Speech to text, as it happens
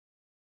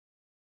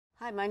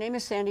Hi, my name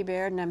is Sandy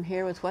Baird, and I'm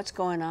here with What's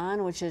Going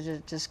On, which is a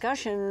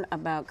discussion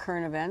about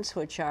current events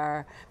which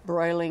are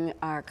broiling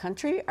our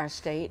country, our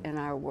state, and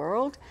our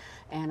world.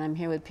 And I'm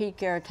here with Pete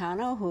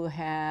Garritano, who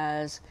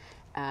has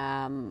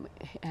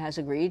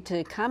agreed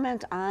to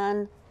comment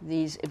on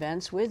these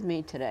events with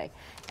me today.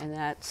 And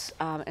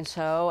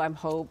so I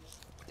hope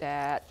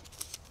that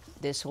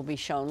this will be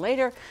shown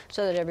later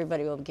so that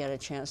everybody will get a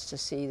chance to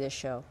see this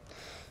show.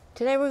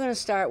 Today we're going to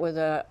start with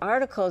an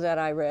article that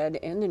I read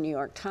in the New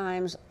York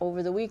Times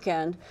over the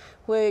weekend,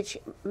 which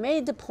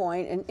made the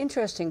point, an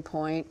interesting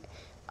point,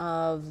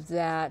 of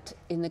that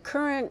in the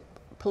current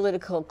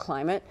political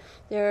climate,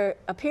 there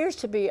appears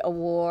to be a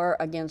war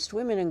against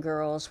women and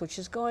girls, which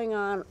is going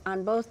on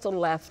both the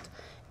left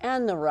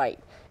and the right.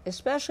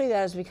 Especially that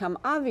has become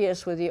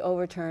obvious with the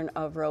overturn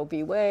of Roe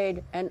v.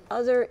 Wade and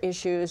other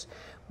issues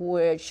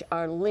which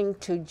are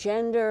linked to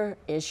gender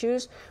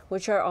issues,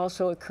 which are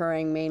also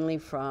occurring mainly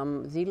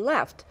from the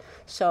left.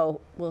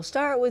 So we'll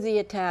start with the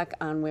attack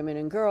on women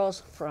and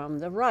girls from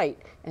the right,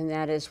 and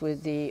that is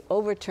with the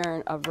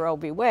overturn of Roe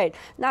v. Wade.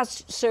 Not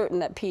certain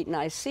that Pete and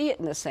I see it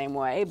in the same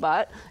way,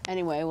 but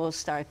anyway, we'll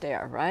start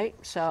there, right?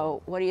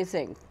 So what do you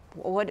think?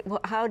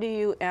 How do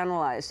you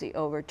analyze the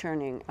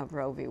overturning of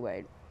Roe v.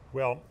 Wade?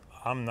 Well,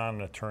 I'm not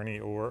an attorney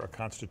or a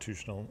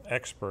constitutional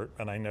expert,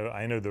 and I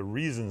know the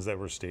reasons that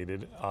were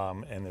stated,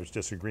 and there's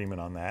disagreement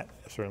on that.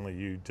 Certainly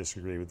you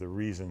disagree with the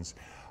reasons.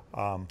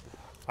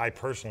 I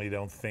personally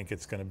don't think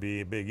it's going to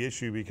be a big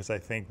issue because I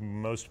think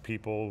most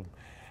people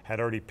had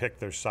already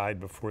picked their side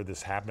before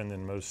this happened.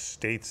 In most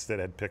states that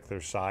had picked their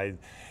side,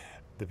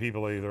 the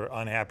people are either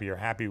unhappy or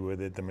happy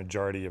with it, the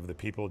majority of the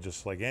people,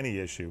 just like any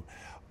issue.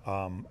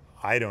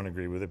 I don't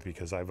agree with it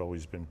because I've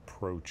always been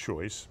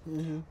pro-choice,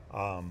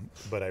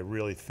 but I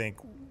really think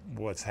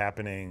what's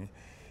happening,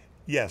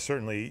 yeah,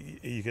 certainly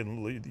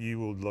you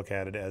will look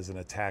at it as an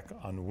attack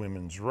on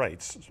women's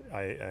rights. I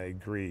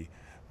agree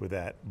with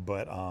that,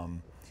 but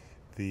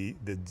the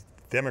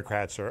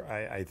Democrats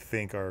I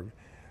think are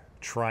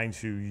trying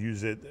to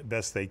use it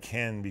best they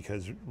can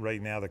because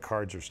right now the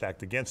cards are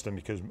stacked against them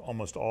because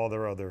almost all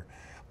their other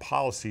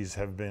policies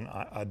have been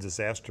a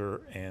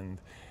disaster and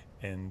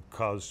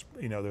caused,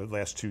 the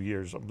last 2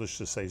 years, let's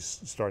just say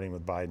starting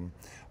with Biden,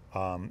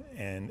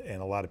 and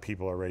a lot of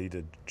people are ready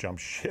to jump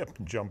ship,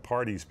 jump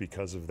parties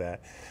because of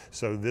that.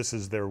 So this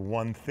is their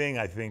one thing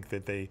I think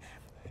that they,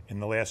 in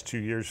the last 2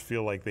 years,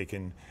 feel like they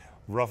can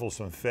ruffle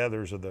some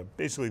feathers of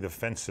basically the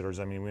fence sitters.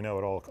 I mean, we know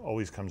it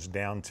always comes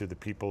down to the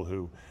people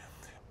who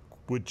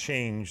would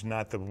change,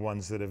 not the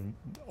ones that have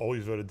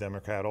always voted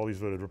Democrat, always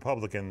voted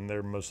Republican.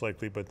 They're most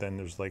likely, but then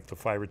there's like the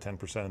 5 or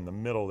 10% in the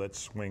middle that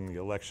swing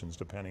the elections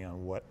depending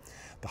on what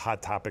the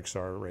hot topics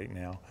are right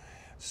now.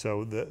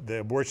 So the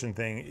abortion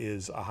thing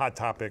is a hot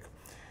topic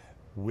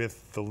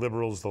with the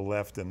liberals, the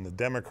left, and the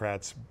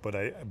Democrats, but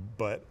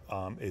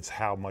it's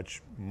how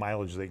much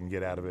mileage they can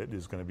get out of it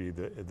is going to be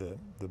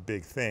the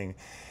big thing.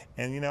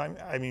 And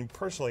I mean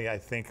personally, I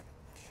think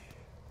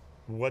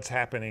what's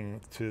happening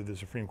to the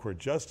Supreme Court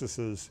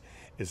justices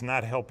is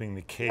not helping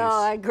the case.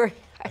 Oh, I agree.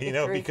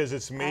 Because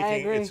it's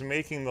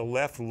making the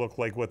left look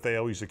like what they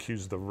always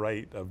accuse the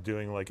right of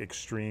doing, like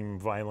extreme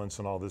violence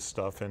and all this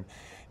stuff.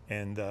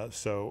 And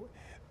so,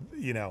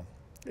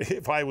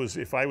 if I was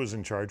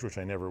in charge, which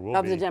I never will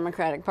of be, the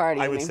Democratic Party,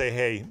 I would say,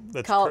 hey,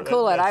 let's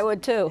cool it. I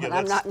would too, and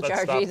I'm not in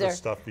charge either. This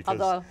stuff because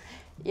although,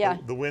 yeah,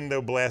 the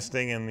window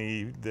blasting and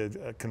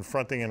the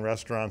confronting in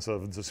restaurants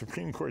of the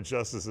Supreme Court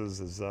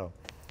justices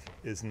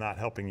is not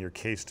helping your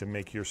case to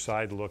make your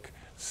side look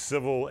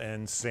civil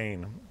and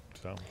sane.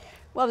 So.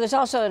 Well, there's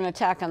also an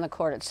attack on the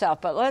court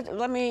itself, but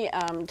let me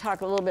talk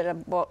a little bit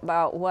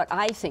about what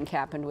I think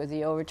happened with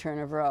the overturn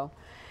of Roe.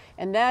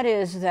 And that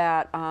is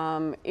that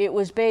it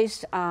was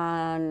based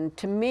on,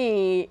 to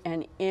me,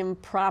 an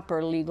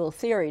improper legal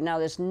theory. Now,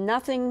 there's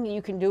nothing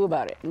you can do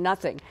about it,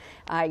 nothing.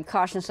 I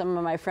cautioned some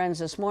of my friends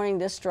this morning,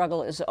 this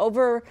struggle is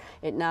over.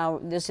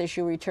 This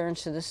issue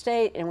returns to the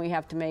state, and we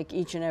have to make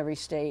each and every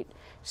state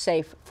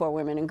safe for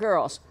women and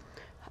girls.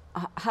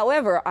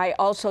 However, I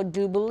also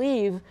do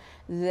believe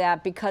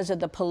that because of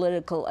the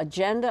political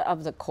agenda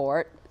of the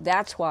court,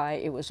 that's why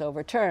it was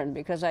overturned,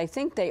 because I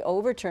think they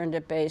overturned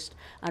it based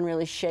on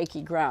really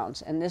shaky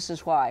grounds, and this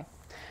is why.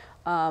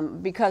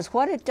 Because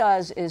what it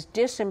does is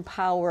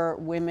disempower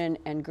women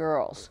and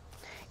girls.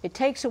 It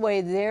takes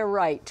away their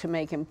right to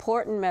make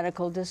important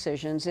medical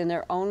decisions in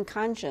their own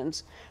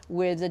conscience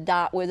with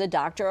a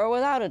doctor or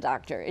without a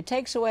doctor. It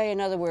takes away, in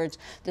other words,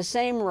 the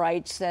same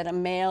rights that a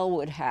male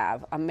would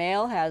have. A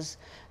male has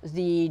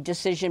the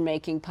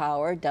decision-making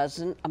power,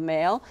 doesn't a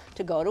male,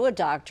 to go to a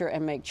doctor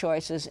and make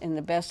choices in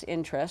the best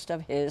interest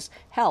of his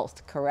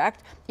health,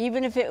 correct?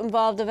 Even if it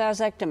involved a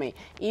vasectomy,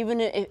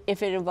 even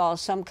if it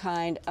involves some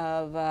kind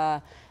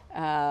of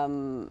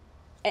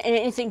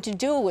anything to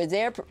do with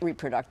their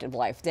reproductive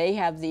life. They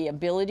have the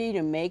ability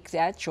to make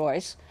that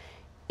choice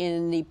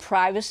in the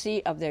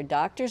privacy of their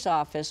doctor's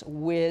office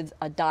with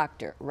a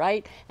doctor,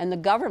 right? And the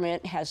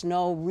government has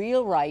no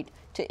real right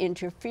to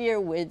interfere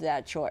with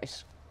that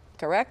choice.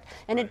 correct?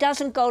 And it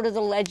doesn't go to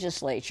the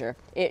legislature.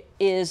 It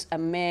is a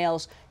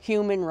male's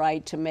human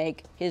right to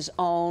make his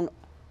own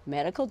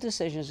medical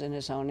decisions in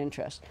his own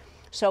interest.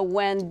 So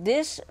when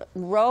this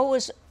Roe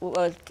was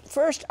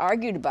first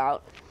argued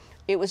about,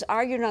 it was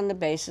argued on the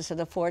basis of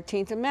the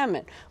 14th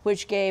Amendment,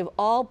 which gave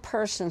all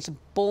persons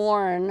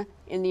born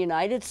in the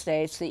United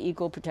States the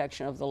equal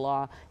protection of the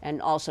law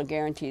and also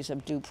guarantees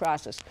of due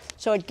process.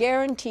 So it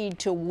guaranteed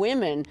to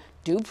women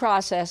due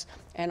process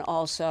and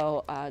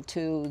also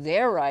to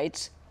their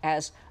rights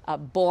as a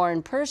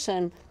born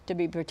person to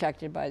be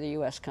protected by the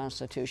U.S.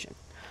 Constitution.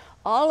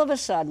 All of a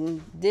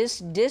sudden,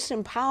 this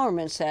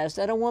disempowerment says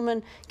that a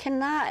woman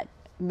cannot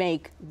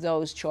make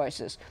those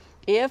choices.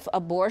 If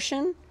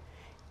abortion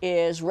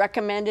is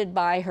recommended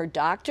by her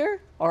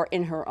doctor or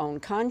in her own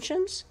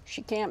conscience,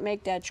 she can't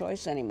make that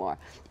choice anymore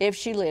if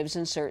she lives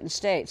in certain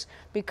states,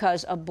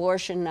 because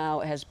abortion now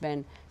has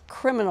been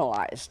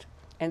criminalized.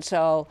 And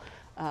so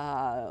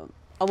a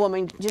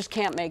woman just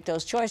can't make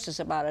those choices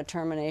about a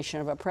termination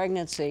of a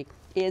pregnancy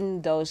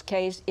in those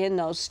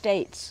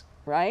states,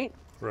 right?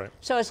 Right.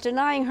 So it's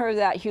denying her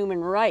that human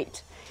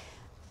right.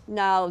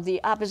 Now, the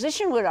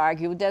opposition would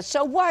argue that,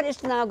 so what,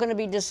 is now going to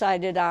be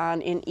decided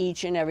on in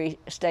each and every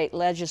state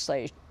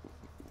legislatures.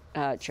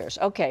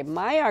 Okay,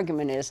 my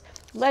argument is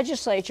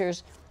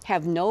legislatures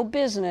have no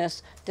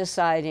business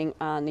deciding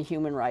on the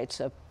human rights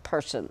of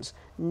persons.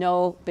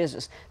 No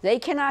business. They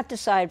cannot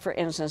decide, for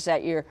instance,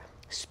 that your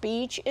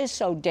speech is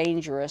so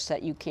dangerous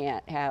that you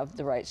can't have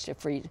the rights to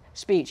free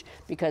speech,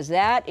 because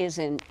that is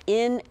an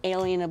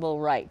inalienable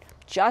right,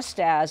 just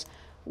as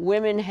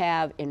women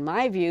have, in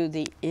my view,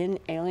 the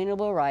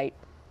inalienable right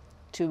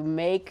to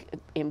make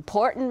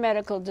important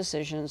medical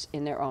decisions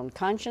in their own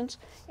conscience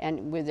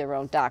and with their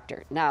own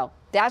doctor. Now,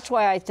 that's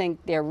why I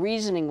think their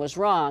reasoning was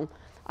wrong.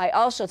 I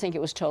also think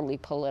it was totally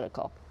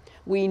political.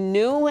 We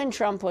knew when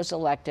Trump was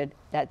elected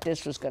that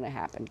this was going to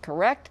happen,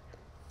 correct?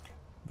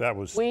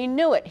 We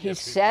knew it. He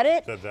said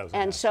it,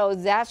 and so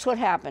that's what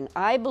happened.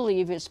 I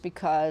believe it's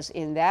because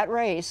in that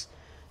race,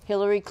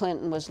 Hillary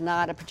Clinton was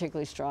not a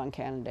particularly strong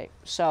candidate.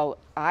 So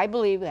I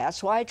believe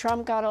that's why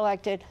Trump got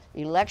elected.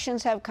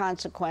 Elections have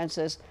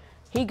consequences.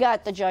 He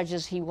got the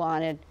judges he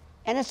wanted,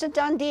 and it's a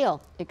done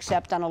deal,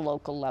 except on a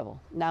local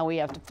level. Now we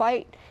have to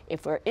fight.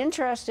 If we're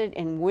interested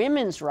in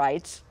women's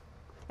rights,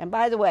 and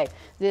by the way,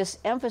 this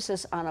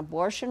emphasis on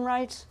abortion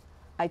rights,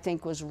 I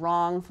think, was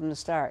wrong from the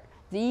start.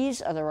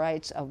 These are the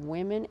rights of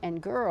women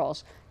and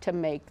girls to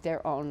make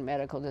their own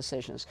medical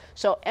decisions.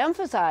 So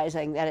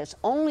emphasizing that it's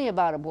only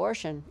about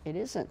abortion, it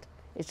isn't.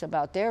 It's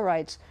about their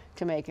rights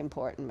to make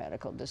important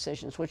medical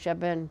decisions, which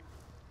have been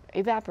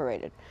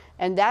evaporated.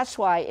 And that's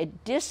why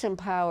it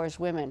disempowers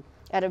women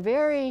at a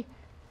very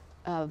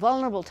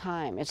vulnerable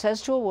time. It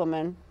says to a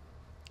woman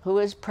who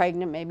is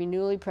pregnant, maybe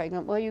newly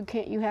pregnant, well, you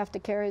have to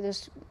carry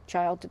this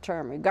child to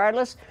term,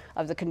 regardless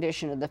of the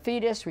condition of the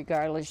fetus,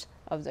 regardless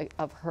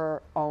of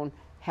her own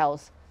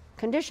health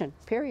condition,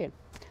 period.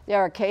 There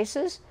are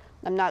cases,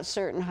 I'm not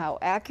certain how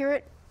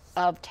accurate,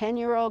 of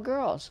 10-year-old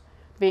girls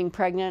being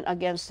pregnant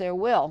against their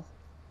will.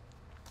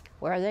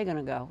 Where are they going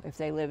to go if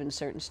they live in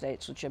certain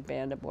states which have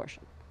banned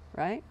abortion,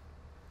 right?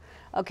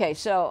 Okay,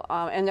 so,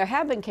 and there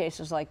have been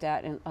cases like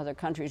that in other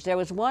countries. There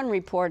was one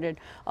reported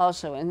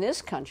also in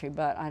this country,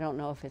 but I don't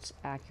know if it's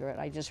accurate.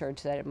 I just heard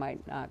that it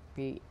might not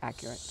be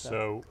accurate.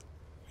 So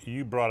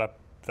you brought up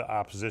the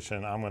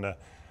opposition. I'm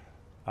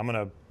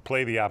gonna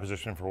play the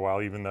opposition for a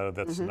while, even though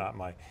that's not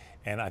my,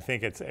 and I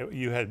think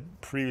you had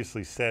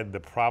previously said the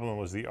problem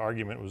was the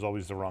argument was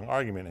always the wrong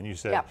argument, and you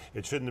said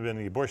it shouldn't have been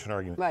the abortion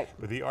argument. Right.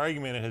 But the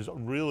argument has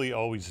really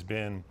always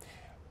been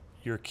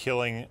you're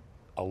killing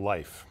a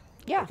life.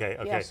 Yeah. Okay.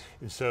 Yes.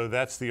 And so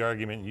that's the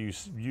argument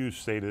you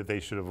stated that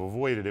they should have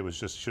avoided. It was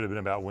just should have been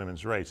about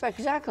women's rights.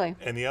 Exactly.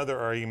 And the other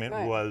argument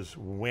was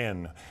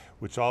when,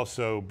 which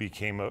also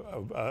became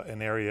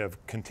an area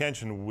of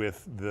contention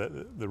with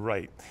the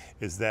right.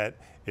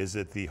 Is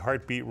it the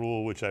heartbeat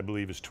rule, which I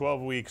believe is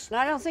 12 weeks? No,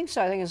 I don't think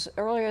so. I think it's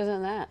earlier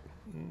than that.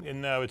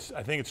 No,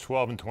 I think it's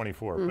 12 and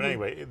 24. But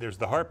anyway, there's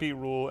the heartbeat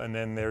rule, and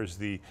then there's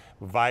the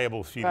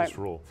viable fetus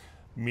rule.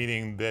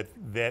 Meaning that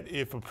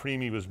if a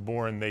preemie was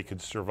born, they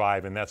could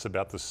survive, and that's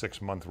about the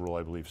 6-month rule,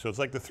 I believe. So it's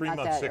like the 3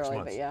 months, 6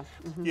 months. But yeah.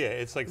 Yeah,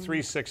 it's like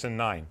 3, 6, and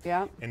 9.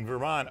 Yeah. And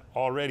Vermont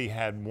already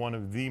had one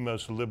of the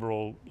most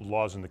liberal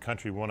laws in the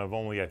country, one of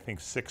only, I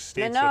think, 6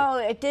 states. No,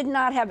 it did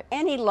not have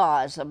any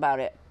laws about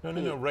it.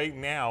 No. Right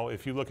now,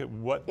 if you look at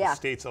what the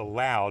states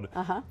allowed,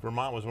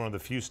 Vermont was one of the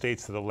few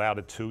states that allowed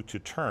it to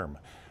term.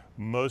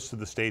 Most of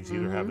the states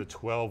either have the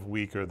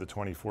 12-week or the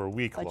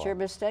 24-week law. But you're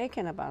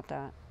mistaken about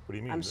that. What do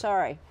you mean? I'm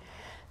sorry.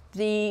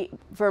 The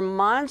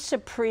Vermont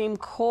Supreme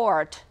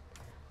Court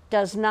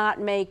does not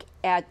make,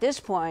 at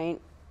this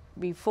point,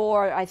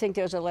 before, I think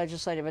there's a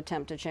legislative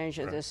attempt to change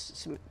it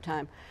this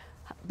time.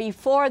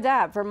 Before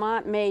that,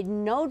 Vermont made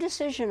no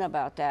decision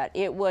about that.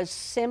 It was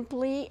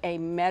simply a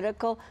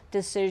medical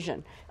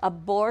decision.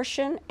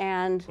 Abortion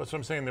and... That's what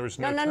I'm saying, there was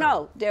no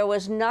No. There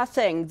was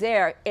nothing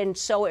there, and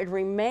so it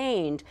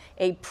remained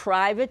a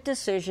private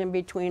decision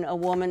between a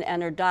woman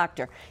and her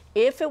doctor.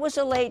 If it was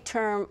a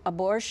late-term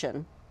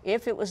abortion,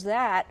 if it was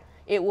that,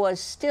 it was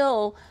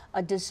still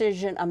a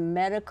decision, a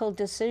medical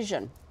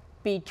decision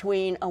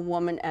between a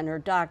woman and her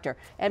doctor.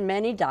 And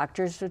many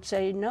doctors would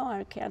say, no,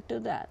 I can't do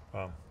that.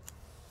 Wow.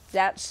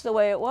 That's the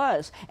way it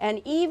was.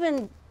 And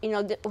even,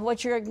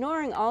 what you're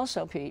ignoring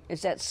also, Pete,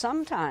 is that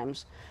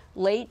sometimes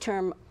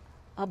late-term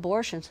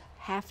abortions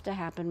have to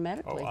happen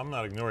medically. Oh, I'm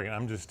not ignoring it.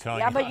 I'm just telling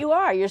you. Yeah, but you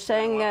are. You're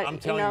saying that, I'm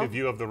telling the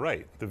view of the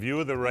right. The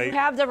view of the right. You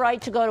have the right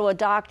to go to a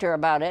doctor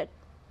about it.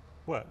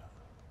 What?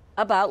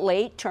 About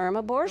late-term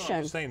abortion. No,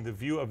 I'm just saying the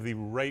view of the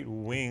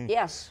right-wing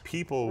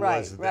people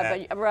was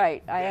that.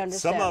 Right, I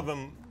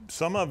understand.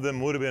 Some of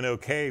them would have been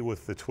okay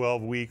with the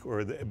 12-week,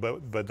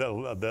 but a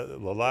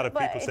lot of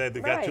people said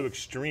they got too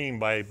extreme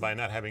by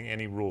not having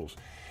any rules.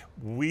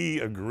 We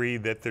agree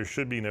that there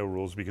should be no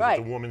rules because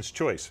it's a woman's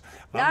choice.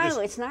 No,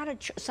 it's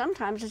not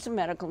sometimes it's a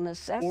medical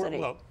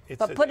necessity.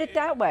 But put it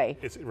that way.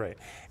 It's right.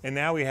 And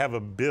now we have a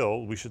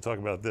bill, we should talk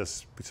about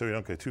this so we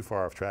don't get too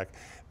far off track,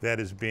 that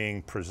is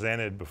being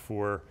presented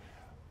before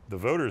the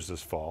voters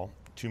this fall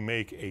to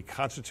make a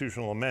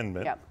constitutional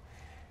amendment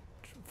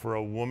for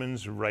a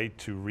woman's right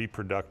to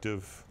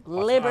reproductive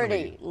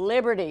autonomy.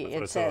 Liberty,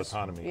 it says.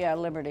 Autonomy. Yeah,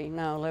 liberty.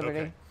 No, liberty.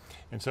 Okay.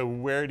 And so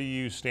where do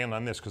you stand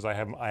on this? Because I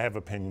have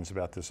opinions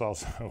about this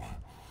also.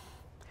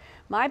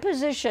 My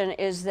position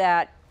is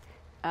that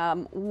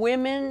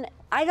women,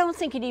 I don't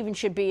think it even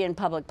should be in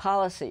public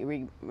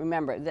policy.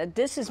 Remember that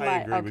this is I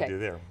agree with you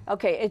there.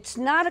 Okay, it's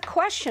not a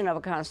question of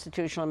a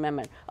constitutional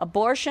amendment.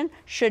 Abortion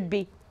should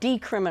be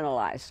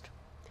decriminalized.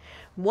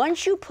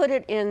 Once you put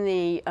it in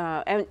the,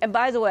 and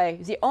by the way,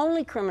 the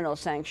only criminal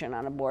sanction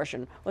on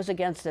abortion was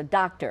against a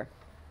doctor.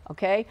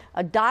 Okay?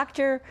 A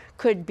doctor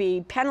could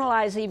be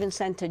penalized, even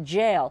sent to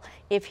jail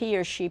if he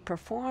or she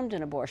performed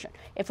an abortion.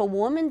 If a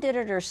woman did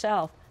it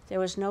herself, there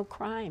was no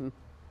crime.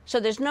 So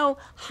there's no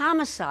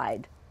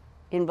homicide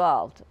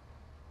involved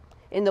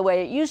in the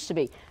way it used to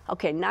be.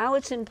 Okay, now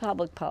it's in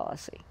public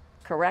policy,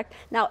 correct?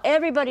 Now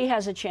everybody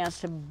has a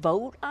chance to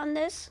vote on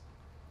this.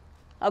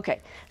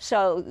 Okay,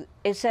 so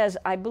it says,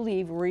 I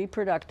believe,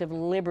 reproductive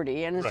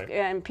liberty, and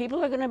and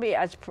people are going to be,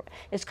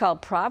 it's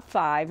called Prop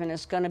 5, and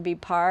it's going to be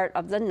part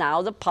of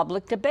the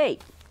public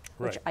debate,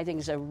 which I think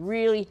is a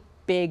really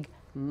big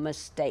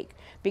mistake,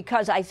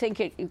 because I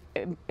think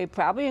it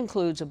probably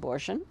includes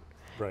abortion,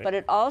 but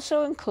it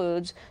also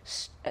includes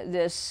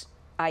this.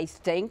 I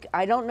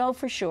don't know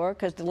for sure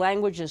because the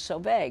language is so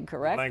vague,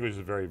 correct? The language is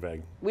very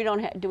vague. We don't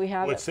have, do we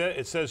have it?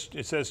 It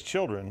says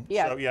children.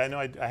 Yeah. So, yeah, I know,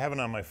 I have it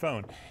on my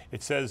phone.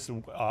 It says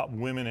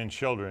women and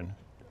children,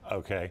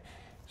 okay.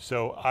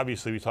 So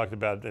obviously we talked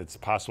about it's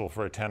possible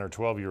for a 10 or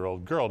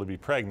 12-year-old girl to be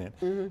pregnant,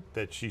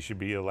 that she should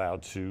be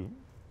allowed to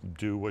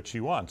do what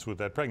she wants with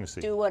that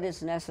pregnancy. Do what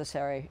is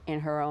necessary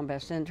in her own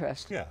best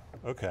interest. Yeah,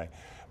 okay.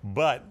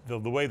 But the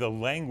way the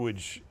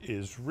language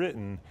is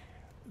written,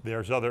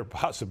 there's other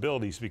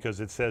possibilities because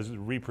it says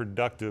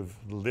reproductive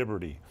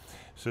liberty.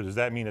 So does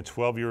that mean a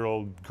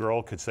 12-year-old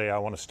girl could say, I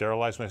want to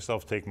sterilize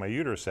myself, take my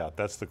uterus out?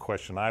 That's the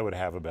question I would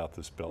have about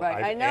this bill.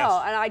 Right, I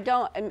know, and I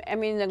don't, I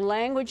mean, the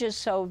language is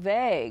so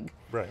vague.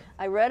 Right.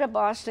 I read a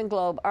Boston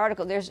Globe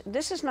article.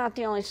 This is not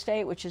the only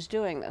state which is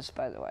doing this,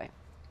 by the way.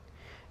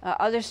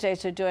 Other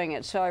states are doing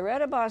it. So I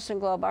read a Boston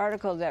Globe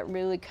article that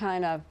really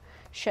kind of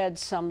shed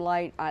some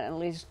light on at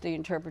least the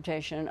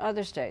interpretation in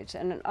other states.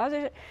 And in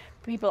other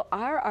people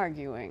are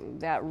arguing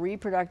that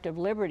reproductive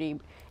liberty,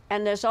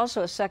 and there's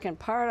also a second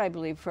part, I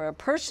believe, for a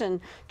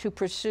person to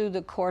pursue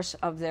the course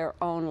of their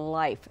own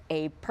life,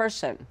 a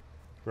person.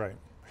 Right.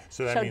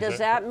 So does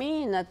that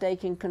mean that they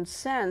can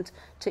consent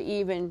to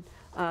even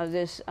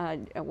this,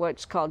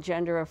 what's called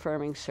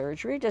gender-affirming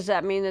surgery? Does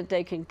that mean that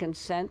they can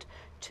consent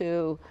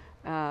to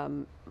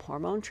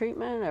hormone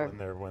treatment,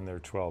 or when they're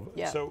 12?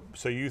 Yeah.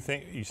 So you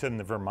said in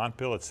the Vermont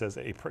bill it says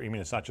you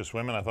mean it's not just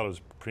women? I thought it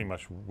was pretty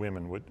much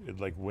women,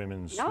 like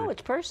women's. No,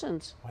 it's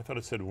persons. I thought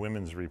it said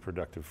women's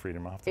reproductive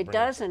freedom. It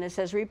doesn't. It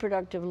says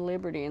reproductive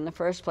liberty in the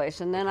first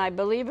place, and then I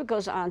believe it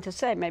goes on to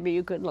say, maybe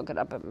you could look it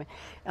up at me.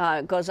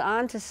 It goes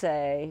on to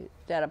say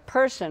that a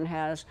person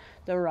has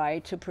the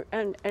right to,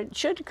 and it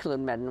should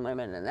include men and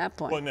women at that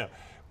point. Well, no.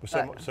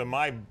 So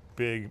my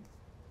big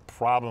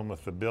problem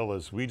with the bill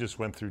is we just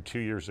went through 2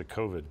 years of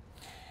COVID.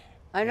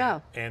 I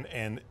know.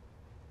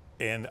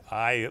 And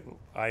I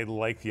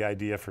like the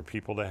idea for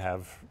people to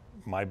have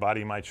my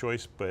body, my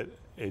choice, but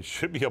it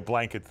should be a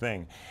blanket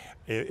thing.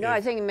 I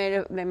think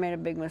they made a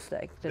big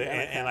mistake.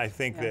 And I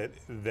think that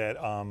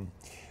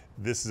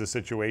this is a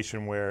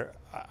situation where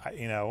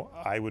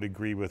I would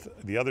agree with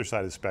the other side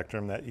of the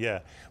spectrum that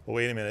well,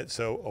 wait a minute.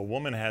 So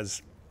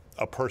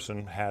a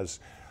person has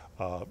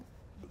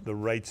the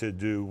right to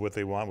do what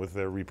they want with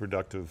their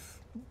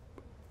reproductive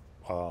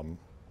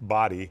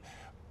body,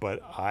 but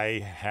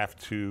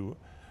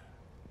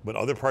but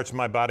other parts of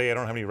my body I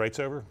don't have any rights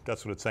over?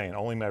 That's what it's saying,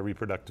 only my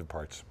reproductive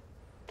parts.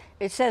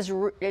 It says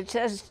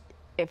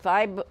if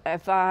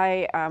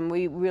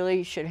we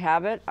really should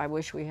have it, I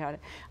wish we had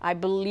it. I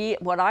believe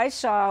what I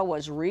saw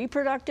was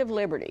reproductive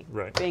liberty.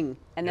 Right. Bing.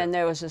 And then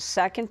there was a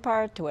second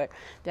part to it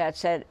that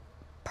said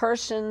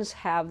persons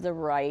have the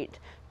right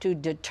to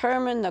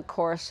determine the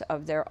course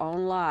of their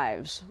own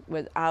lives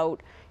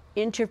without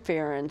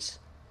interference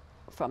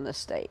from the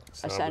state,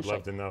 So essentially. I would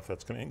love to know if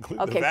that's going to include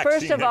the Okay, vaccine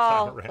first of next time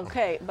all, around.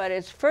 okay, but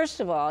it's first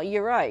of all,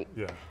 you're right.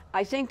 Yeah.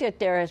 I think that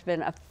there has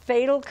been a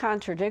fatal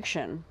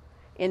contradiction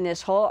in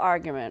this whole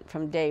argument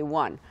from day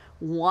one.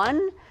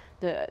 One,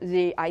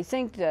 I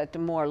think that the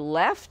more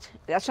left,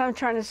 that's what I'm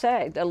trying to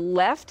say, the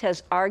left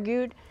has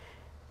argued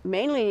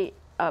mainly,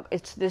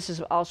 this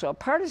is also a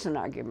partisan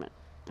argument,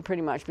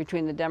 pretty much,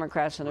 between the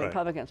Democrats and the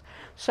Republicans.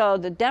 So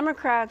the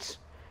Democrats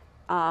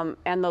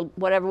and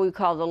whatever we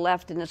call the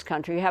left in this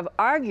country have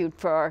argued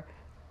for,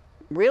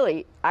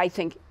 really, I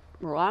think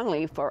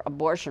wrongly, for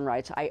abortion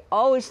rights. I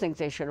always think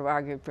they should have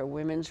argued for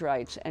women's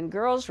rights and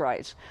girls'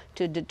 rights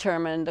to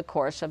determine the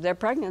course of their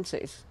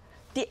pregnancies.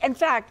 In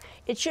fact,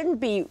 it shouldn't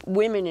be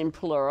women in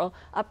plural.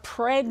 A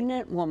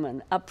pregnant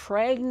woman, a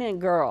pregnant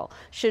girl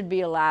should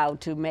be allowed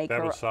to make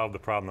that would solve the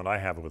problem that I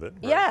have with it.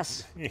 Right?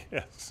 Yes.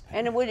 Yes.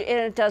 And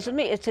it doesn't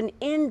mean it's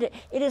it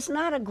is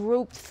not a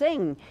group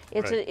thing.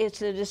 It's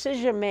it's a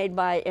decision made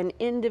by an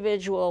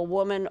individual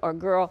woman or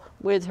girl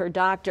with her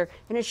doctor,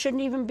 and it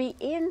shouldn't even be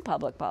in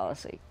public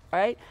policy.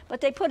 Right,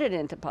 but they put it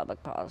into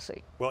public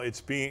policy. Well,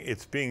 it's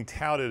being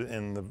touted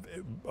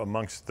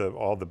amongst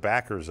all the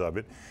backers of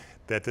it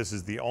that this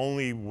is the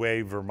only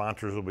way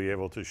Vermonters will be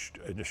able to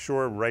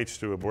assure rights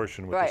to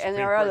abortion with the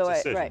Supreme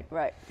Court's decision.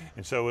 Right.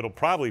 And so it'll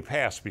probably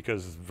pass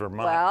because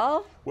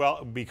Vermont.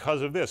 Well,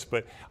 because of this.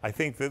 But I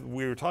think that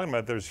we were talking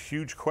about there's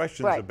huge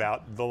questions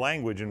about the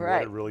language and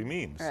what it really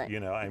means. You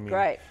know, I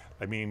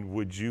mean,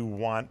 would you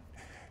want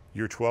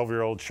your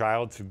 12-year-old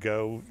child to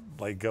go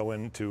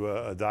into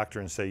a doctor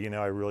and say, you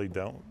know, I really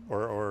don't,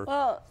 or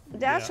well,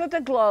 that's what the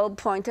Globe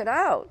pointed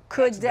out.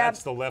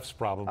 That's the left's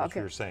problem, what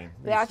you're saying.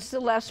 That's the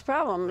left's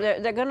problem.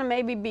 They're going to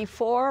maybe be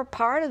for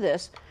part of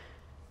this,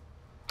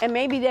 and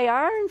maybe they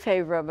are in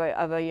favor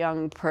of a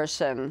young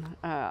person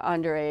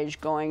underage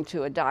going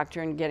to a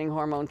doctor and getting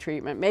hormone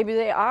treatment. Maybe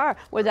they are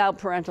without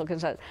parental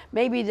consent.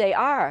 Maybe they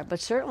are, but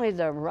certainly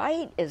the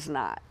right is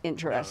not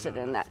interested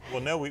in that.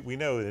 Well, no, we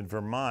know in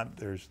Vermont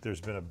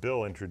there's been a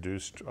bill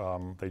introduced.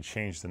 They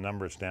changed the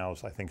numbers now.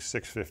 It's I think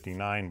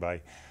 659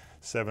 by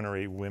 7 or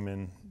 8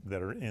 women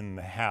that are in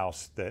the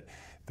House that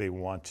they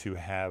want to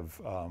have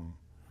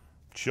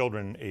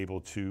children able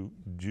to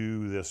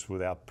do this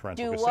without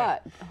parental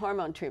consent. Do what?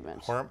 Hormone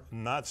treatments?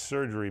 Not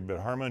surgery, but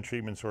hormone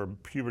treatments or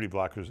puberty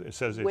blockers. It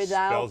says it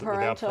without spells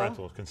without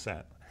parental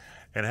consent.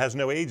 And it has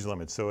no age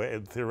limit,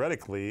 so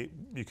theoretically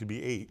you could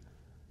be 8.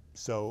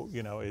 So,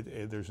 you know,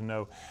 there's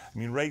no, I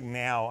mean, right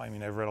now, I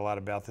mean, I've read a lot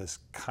about this,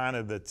 kind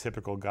of the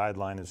typical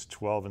guideline is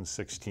 12 and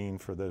 16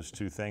 for those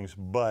two things,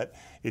 but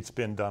it's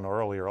been done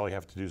earlier. All you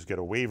have to do is get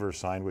a waiver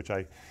signed, which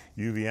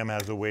UVM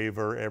has a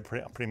waiver,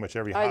 pretty much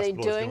every hospital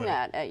is doing it. Are they doing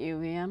that at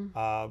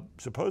UVM?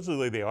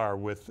 Supposedly they are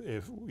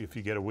if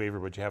you get a waiver,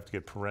 but you have to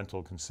get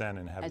parental consent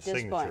and have a signature.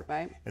 At this point,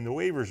 right? And the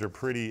waivers are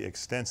pretty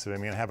extensive. I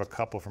mean, I have a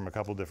couple from a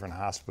couple different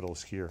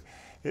hospitals here.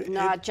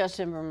 Not just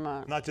in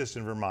Vermont. Not just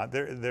in Vermont.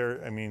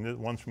 I mean,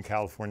 one's from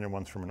California,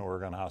 one's from an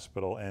Oregon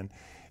hospital, and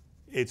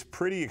it's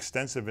pretty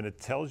extensive, and it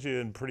tells you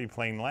in pretty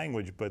plain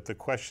language. But the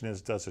question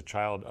is, does a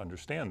child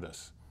understand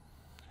this?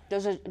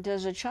 Does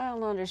a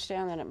child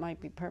understand that it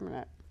might be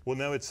permanent? Well,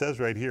 no, it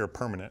says right here,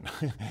 permanent.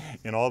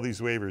 In all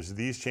these waivers,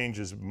 these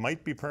changes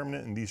might be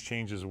permanent, and these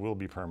changes will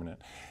be permanent.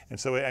 And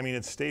so, I mean,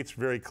 it states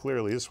very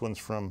clearly. This one's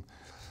from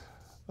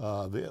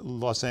the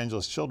Los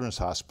Angeles Children's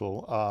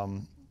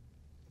Hospital.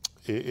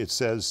 It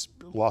says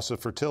loss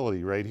of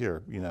fertility right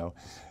here, you know,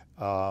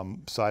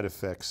 side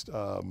effects,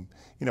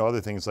 you know,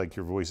 other things like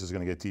your voice is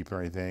going to get deeper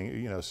or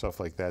anything, you know, stuff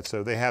like that.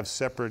 So they have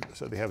separate,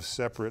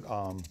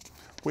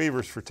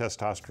 waivers for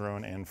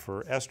testosterone and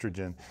for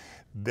estrogen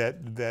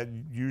that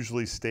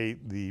usually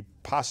state the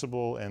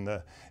possible and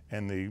the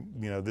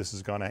you know, this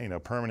is going to, you know,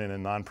 permanent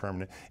and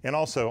non-permanent. And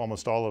also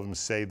almost all of them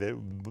say that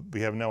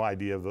we have no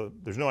idea of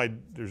there's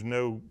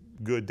no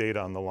good data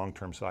on the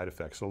long-term side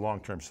effects, so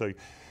long-term. So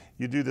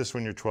you do this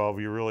when you're 12,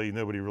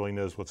 nobody really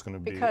knows what's going to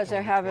be. Because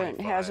there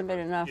hasn't been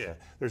enough. Yeah,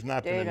 there's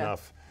not been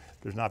enough.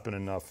 There's not been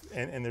enough,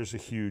 and there's a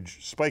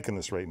huge spike in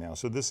this right now.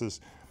 So this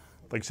is,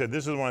 like I said,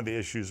 this is one of the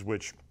issues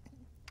which.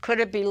 Could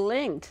it be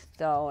linked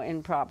though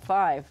in Prop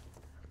 5?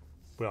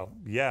 Well,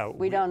 yeah.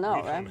 We don't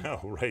know, right? We don't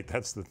know, right?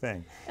 That's the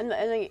thing. And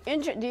the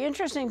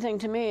interesting thing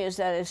to me is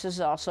that this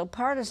is also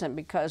partisan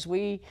because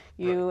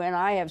you and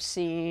I have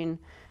seen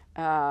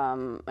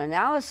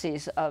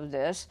analyses of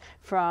this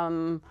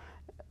from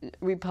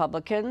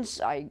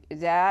Republicans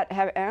that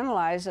have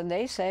analyzed, and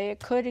they say it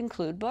could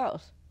include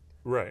both.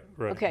 Right.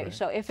 Okay,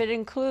 so if it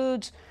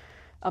includes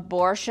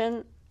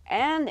abortion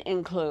and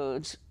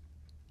includes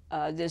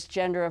this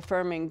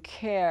gender-affirming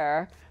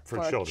care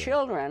for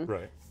children,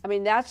 right. I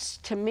mean, that's,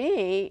 to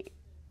me,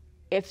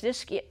 if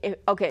this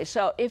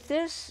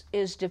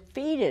is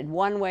defeated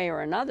one way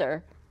or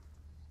another,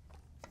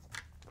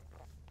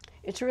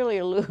 it's really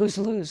a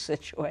lose-lose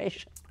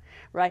situation.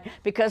 Right,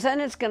 because then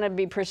it's going to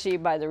be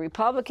perceived by the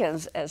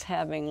Republicans as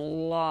having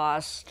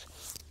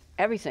lost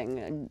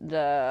everything,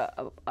 the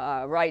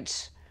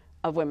rights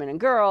of women and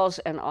girls,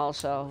 and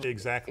also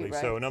Exactly.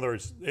 right? So in other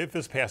words, if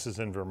this passes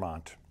in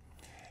Vermont,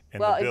 and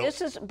Well, the bill,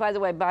 this is, by the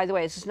way,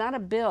 this is not a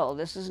bill.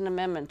 This is an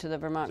amendment to the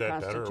Vermont is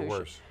that Constitution. better or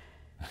worse?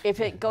 If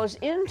it goes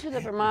into the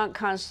Vermont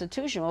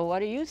Constitution, well, what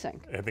do you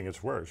think? I think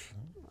it's worse.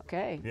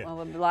 Okay. Yeah.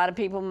 Well, a lot of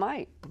people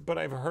might. But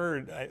I've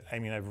heard, I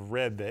mean, I've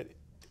read that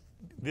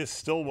this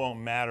still won't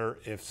matter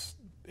if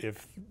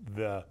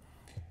the,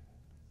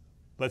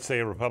 let's say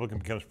a Republican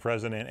becomes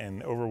president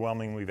and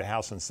overwhelmingly the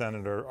House and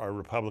Senate are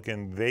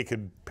Republican, they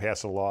could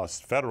pass a law,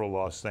 federal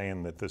law,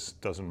 saying that this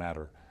doesn't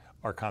matter,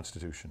 our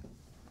Constitution.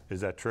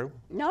 Is that true?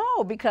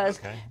 No, because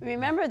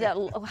remember that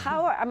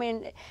I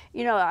mean,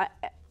 you know,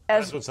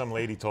 that's what some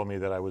lady told me,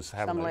 that I was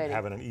having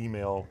an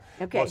email.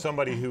 Okay. Well,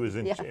 somebody who is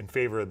in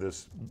favor of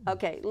this.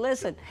 Okay,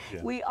 listen,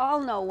 Yeah. we all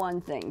know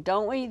one thing,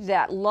 don't we?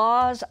 That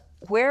laws,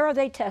 where are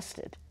they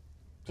tested?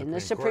 In the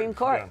Supreme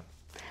Court.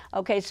 Yeah.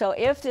 Okay, so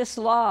if this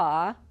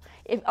law,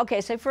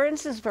 so for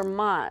instance,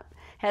 Vermont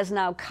has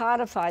now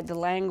codified the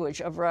language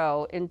of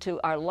Roe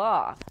into our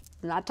law.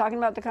 I'm not talking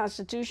about the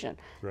Constitution.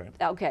 Right.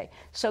 Okay,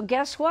 so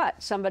guess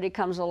what? Somebody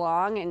comes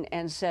along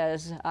and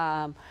says,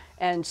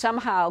 and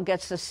somehow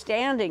gets the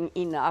standing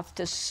enough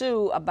to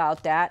sue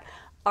about that,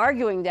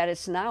 arguing that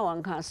it's now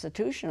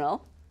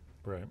unconstitutional.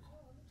 Right.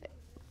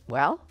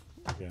 Well,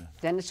 Yeah.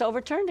 then it's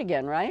overturned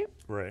again, right?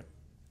 Right.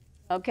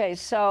 Okay,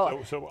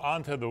 so So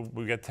on to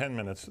we got 10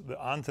 minutes.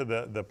 On to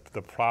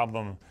the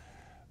problem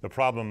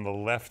the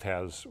left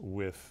has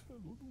with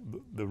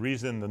the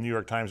reason the New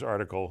York Times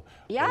article.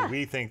 Yeah.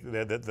 We think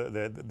that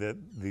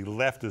the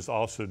left is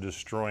also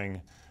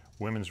destroying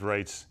women's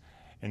rights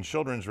and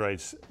children's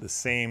rights the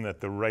same that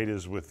the right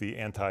is with the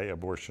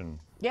anti-abortion.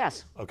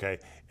 yes. Okay,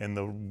 and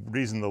the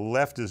reason the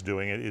left is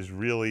doing it is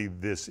really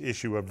this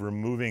issue of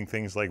removing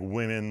things like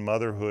women,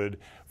 motherhood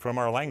from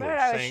our language. Right,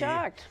 I was saying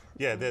shocked.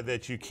 Yeah,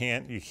 that you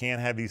can't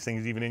have these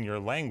things even in your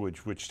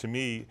language, which to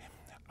me,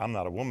 I'm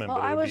not a woman, Well,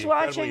 but I it would was be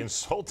incredibly watching-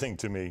 insulting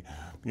to me.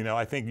 You know,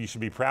 I think you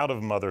should be proud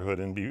of motherhood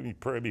and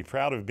be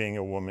proud of being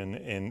a woman,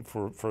 and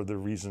for the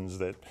reasons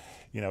that,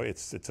 you know,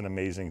 it's an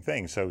amazing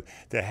thing. So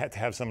to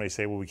have somebody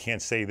say, well, we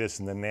can't say this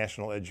in the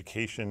national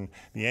education,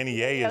 the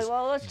NEA is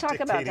Well, let's talk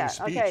about dictating that.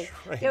 speech, Okay,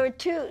 right?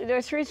 there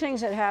are three things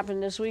that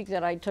happened this week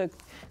that I took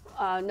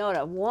note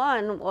of.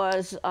 One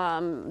was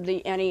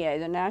the NEA,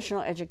 the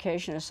National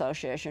Education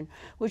Association,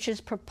 which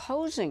is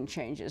proposing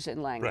changes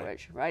in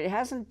language, right? It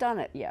hasn't done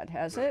it yet,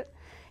 has it?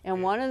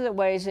 And one of the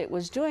ways it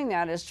was doing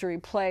that is to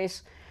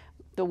replace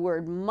the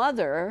word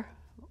mother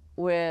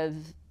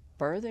with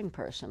birthing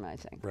person, I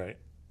think. Right.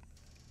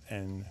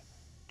 And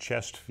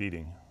chest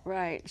feeding.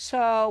 Right.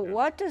 So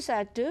what does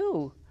that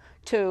do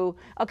to?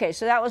 Okay,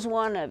 so that was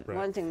one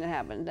thing that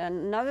happened. Then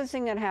another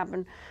thing that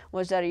happened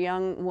was that a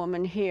young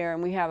woman here,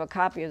 and we have a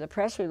copy of the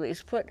press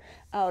release, put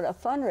out a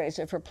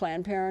fundraiser for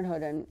Planned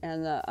Parenthood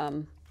and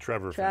the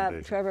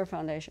Trevor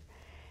Foundation,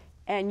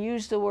 and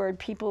used the word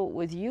people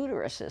with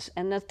uteruses.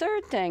 And the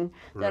third thing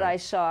that I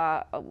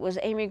saw was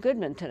Amy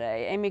Goodman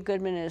today. Amy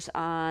Goodman is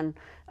on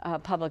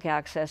public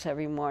access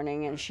every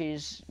morning, and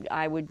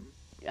I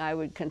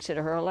would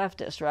consider her a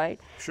leftist, right?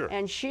 Sure.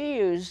 And she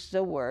used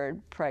the word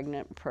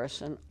pregnant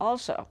person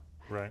also.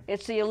 Right.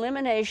 It's the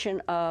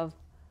elimination of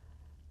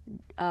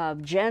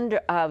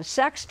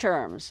sex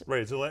terms.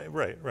 Right.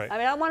 Right. I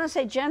mean, I want to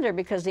say gender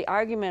because the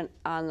argument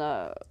on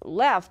the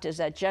left is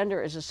that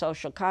gender is a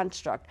social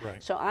construct.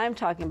 Right. So I'm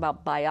talking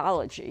about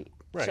biology.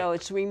 Right. So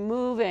it's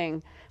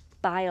removing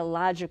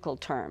biological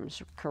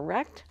terms,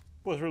 correct?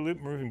 Well, it's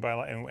removing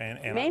biology,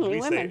 and Mainly we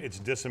women. say it's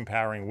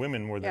disempowering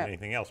women more than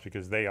anything else,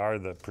 because they are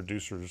the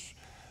producers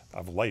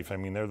of life. I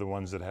mean, they're the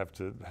ones that have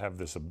to have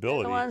this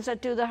ability. The ones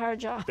that do the hard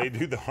job. They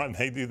do the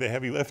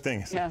heavy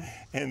lifting. Yeah.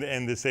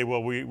 And they say,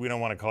 well, we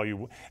don't want to call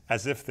you,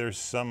 as if there's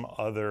some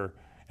other,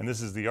 and this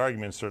is the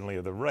argument certainly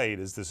of the right,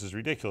 is this is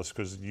ridiculous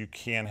because you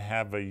can't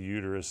have a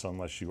uterus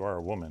unless you are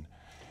a woman.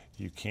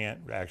 You can't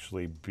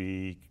actually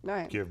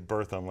give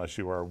birth unless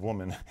you are a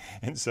woman.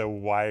 And so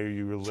why are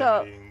you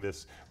limiting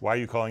this? Why are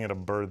you calling it a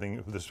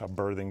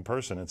birthing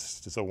person?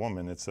 It's a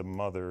woman, it's a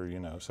mother, you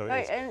know. So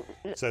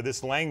so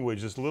this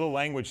language, this little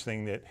language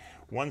thing that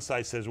one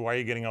side says, why are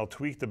you getting all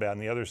tweaked about,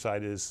 and the other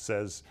side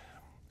says,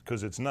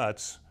 because it's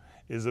nuts,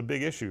 is a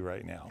big issue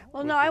right now.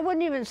 Well, no, I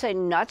wouldn't even say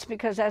nuts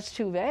because that's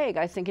too vague.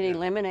 I think it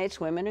eliminates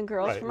women and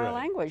girls from our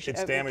language.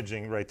 It's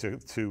damaging, right, to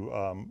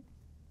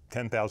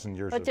 10,000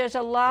 years. But there's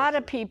a lot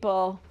of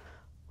people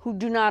who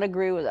do not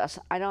agree with us.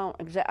 I don't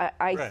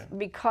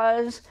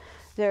because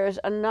there's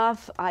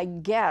enough, I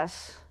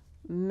guess,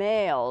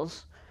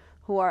 males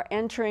who are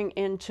entering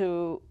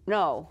into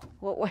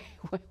what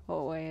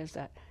way is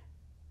that?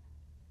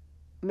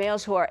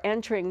 Males who are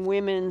entering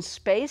women's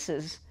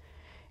spaces,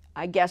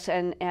 I guess,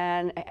 and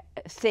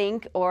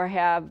think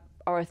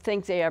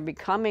think they are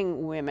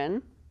becoming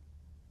women.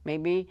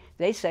 Maybe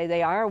they say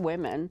they are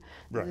women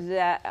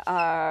that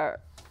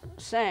are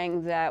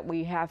saying that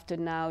we have to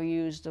now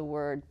use the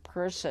word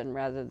person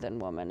rather than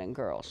woman and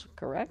girls,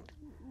 correct?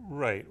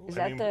 Right. Is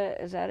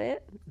that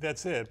it?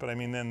 That's it. But I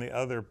mean, then the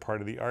other part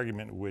of the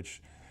argument,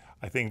 which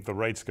I think the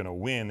right's going to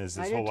win, is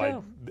this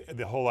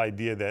the whole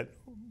idea that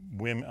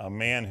a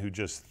man who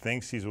just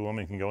thinks he's a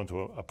woman can go into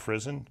a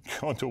prison,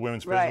 go into a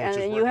women's Right, prison, which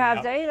and is you working have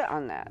out data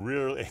on that.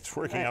 really, it's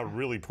working out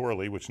really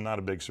poorly, which is not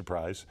a big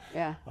surprise.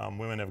 Yeah.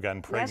 Women have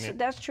gotten pregnant.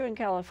 That's true in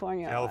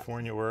California.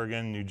 California,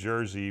 Oregon, New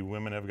Jersey,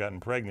 women have gotten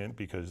pregnant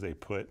because they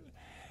put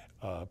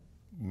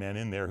men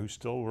in there who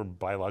still were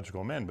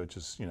biological men, but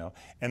just, you know,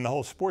 and the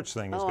whole sports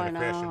thing is going to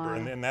crash and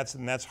burn, and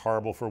that's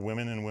horrible for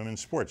women and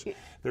women's sports.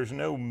 There's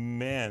no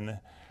men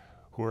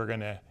who are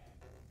going to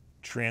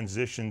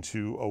transition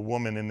to a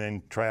woman and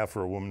then try out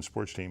for a women's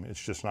sports team.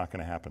 It's just not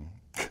going to happen.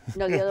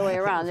 No, the other way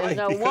around. There's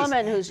no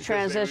woman who's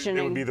transitioning.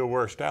 It would be the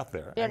worst out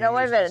there. Yeah, no,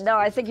 wait a minute. No,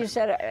 I think you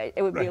said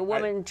it would be a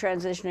woman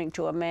transitioning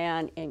to a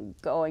man and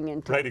going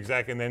into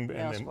exactly, and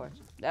then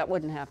sports. That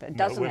wouldn't happen. It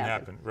no, doesn't it wouldn't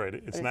happen. Right,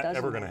 it's not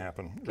ever going to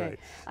happen. Okay. Right.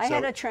 I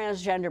had a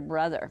transgender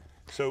brother.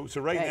 So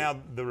right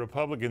now, the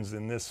Republicans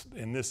in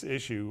this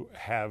issue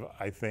have,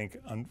 I think,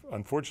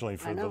 unfortunately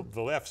for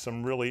the left,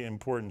 some really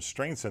important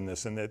strengths in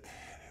this, and that.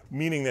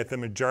 Meaning that the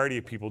majority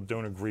of people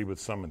don't agree with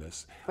some of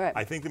this. Right.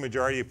 I think the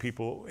majority of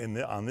people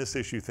on this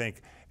issue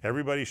think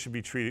everybody should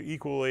be treated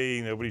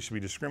equally, nobody should be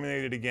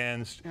discriminated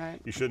against,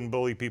 you shouldn't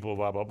bully people,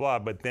 blah, blah, blah.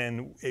 But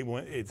then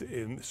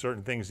in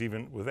certain things,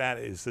 even with that,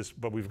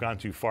 but we've gone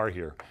too far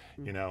here,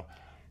 you know?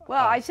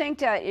 Well, I think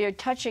that you're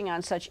touching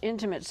on such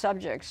intimate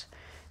subjects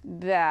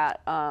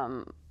that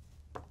I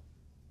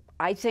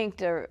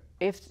think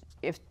if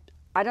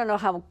I don't know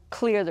how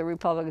clear the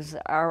Republicans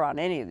are on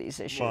any of these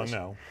issues. Well,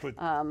 no, but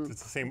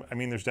it's the same. I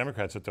mean, there's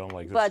Democrats that don't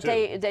like this but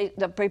too.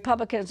 the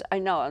Republicans, I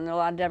know, and a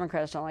lot of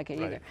Democrats don't like it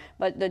either.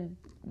 But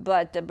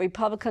the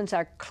Republicans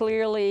are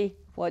clearly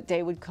what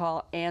they would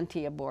call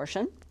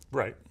anti-abortion.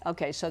 Right.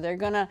 Okay, so they're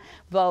going to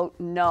vote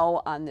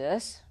no on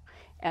this,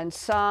 and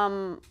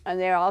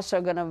they're also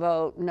going to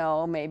vote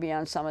no maybe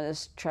on some of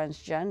this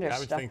transgender stuff. I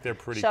would think they're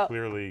pretty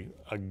clearly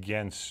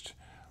against.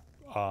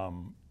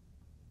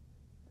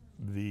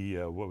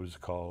 What was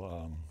it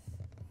called?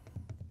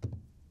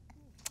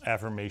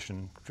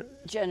 Affirmation.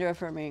 Gender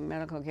affirming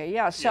medical care.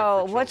 Yeah,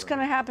 so what's going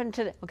to happen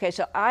to okay,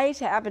 so I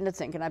happen to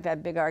think, and I've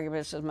had big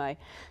arguments with my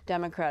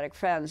Democratic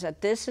friends, that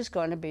this is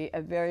going to be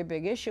a very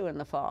big issue in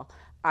the fall.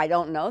 I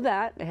don't know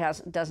that.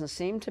 It doesn't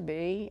seem to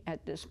be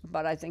at this,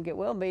 but I think it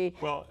will be.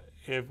 Well,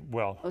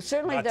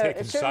 certainly not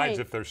taking sides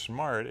if they're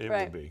smart, it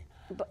would be.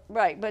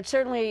 But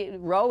certainly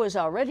Roe is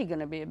already going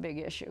to be a big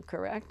issue,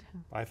 correct?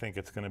 I think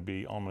it's going to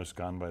be almost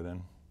gone by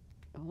then.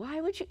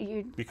 Why would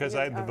you? Because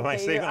my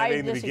statement I made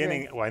in the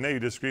beginning, well, I know you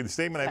disagree. The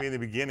statement I made in the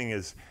beginning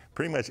is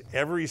pretty much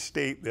every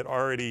state that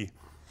already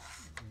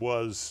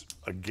was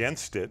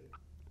against it,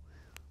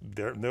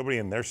 nobody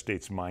in their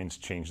state's minds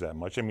changed that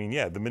much. I mean,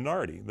 yeah, the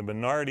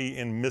minority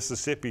in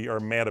Mississippi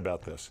are mad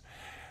about this.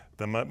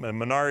 The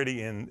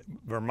minority in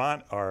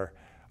Vermont are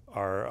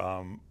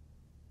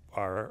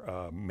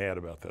mad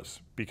about this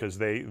because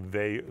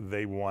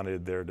they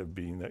wanted there to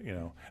be, you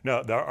know,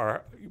 no, there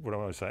are, what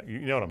am I saying?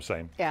 You know what I'm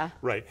saying? Yeah.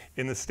 Right.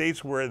 In the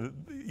states where,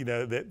 you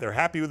know, they're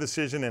happy with the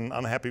decision and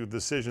unhappy with the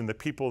decision, the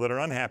people that are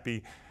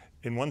unhappy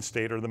in one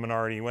state are the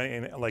minority.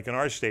 And like in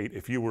our state,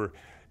 if you're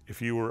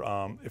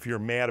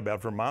mad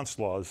about Vermont's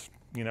laws,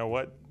 you know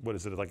what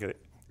is it like?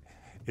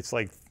 It's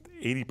like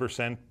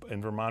 80%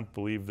 in Vermont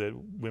believe that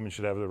women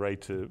should have the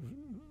right to.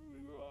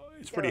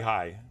 It's pretty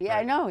high. Yeah,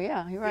 right? I know.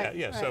 Yeah, you're right.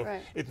 Yeah. So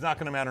it's not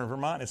going to matter in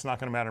Vermont. It's not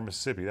going to matter in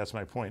Mississippi. That's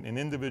my point. In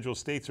individual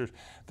states,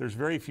 there's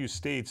very few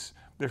states.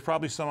 There's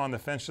probably some on the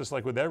fence, just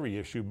like with every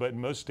issue. But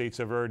most states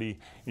have already.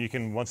 You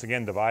can once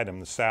again divide them.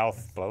 The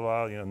South, blah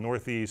blah. You know,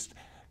 Northeast,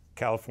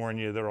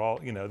 California. They're all.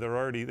 You know, they've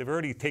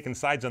already taken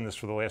sides on this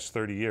for the last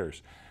 30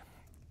 years.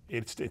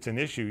 It's an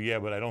issue, yeah,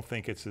 but I don't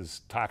think it's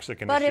as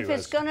toxic an issue. But if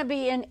it's going to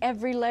be in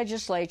every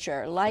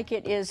legislature, like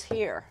it is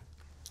here.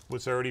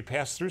 It's already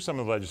passed through some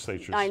of the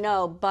legislatures. I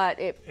know, but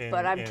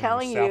I'm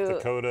telling you, South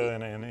Dakota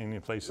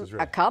and places,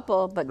 right? A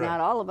couple, but not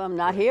all of them,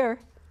 not here.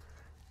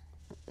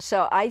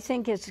 So I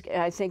do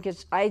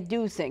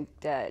think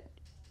that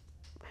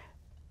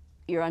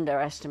you're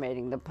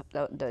underestimating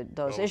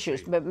those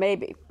issues, but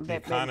maybe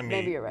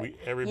maybe you're right.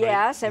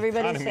 Yes,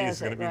 everybody says it. The economy is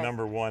going to be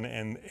number one,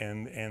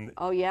 and.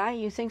 Oh yeah,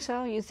 you think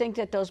so? You think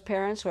that those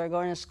parents who are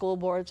going to school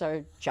boards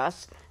are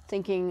just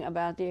thinking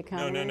about the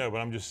economy? No.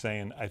 But I'm just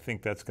saying, I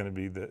think that's going to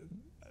be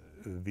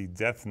the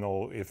death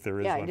knell, if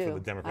there is one, for the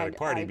Democratic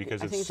Party,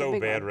 because it's so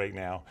bad right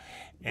now.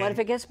 And what if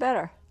it gets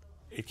better?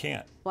 It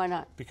can't. Why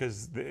not?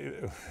 Because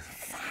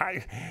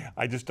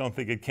I just don't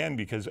think it can,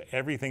 because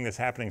everything that's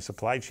happening,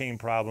 supply chain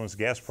problems,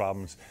 gas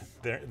problems,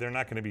 they're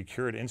not going to be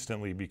cured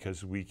instantly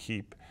because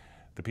the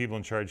people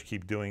in charge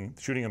keep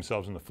shooting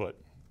themselves in the foot.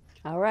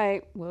 All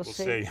right, we'll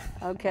see.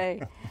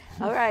 Okay.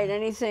 All right,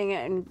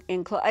 anything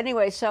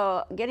anyway,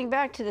 so getting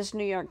back to this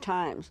New York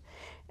Times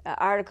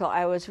article,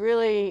 I was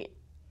really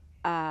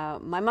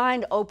my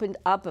mind opened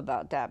up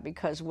about that,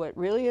 because what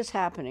really is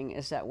happening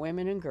is that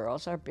women and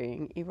girls are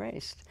being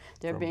erased.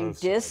 They're being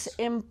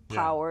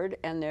disempowered,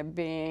 and they're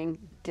being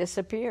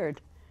disappeared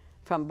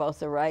from both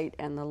the right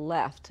and the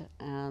left.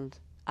 And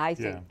I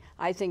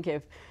think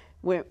if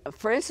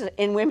For instance,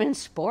 in women's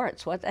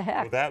sports, what the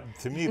heck? Well, that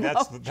to me,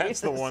 that's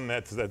the one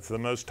that's the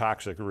most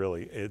toxic,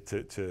 really,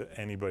 to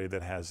anybody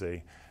that has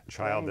a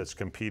child that's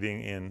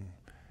competing in,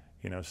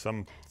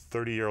 some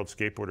 30-year-old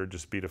skateboarder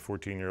just beat a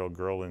 14-year-old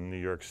girl in New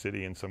York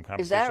City in some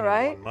competition. Is that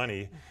right? And won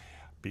money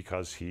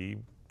because he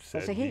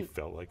said he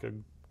felt like a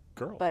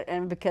girl.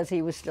 And because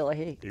he was still a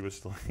he. He was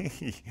still a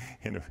he,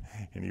 and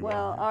he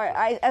well, won. all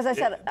right. As I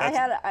said,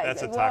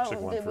 that's a toxic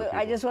one for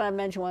I people. just want to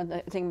mention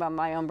one thing about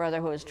my own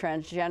brother who was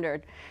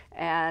transgendered,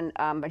 and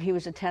but he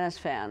was a tennis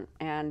fan,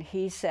 and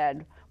he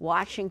said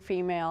watching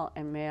female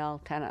and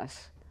male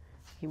tennis,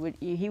 he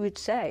would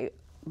say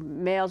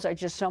males are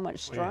just so much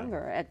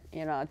stronger at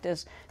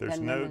this. There's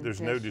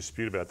no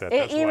dispute about that.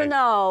 Even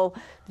though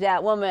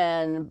that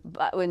woman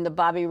in the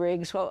Bobby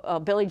Riggs,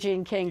 Billie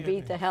Jean King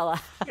beat the hell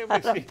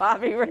out of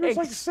Bobby Riggs. He was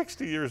like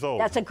 60 years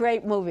old. That's a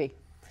great movie,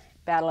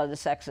 Battle of the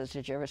Sexes.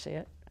 Did you ever see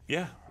it?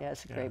 Yeah. Yeah,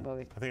 it's a great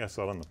movie. I think I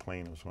saw it on the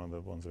plane. It was one of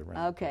the ones I rented.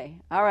 Okay.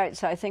 All right.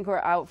 So I think we're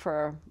out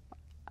for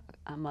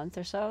a month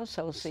or so.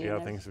 So we'll see you how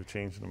next. things have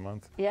changed in a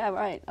month. Yeah.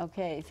 Right.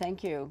 Okay.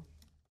 Thank you.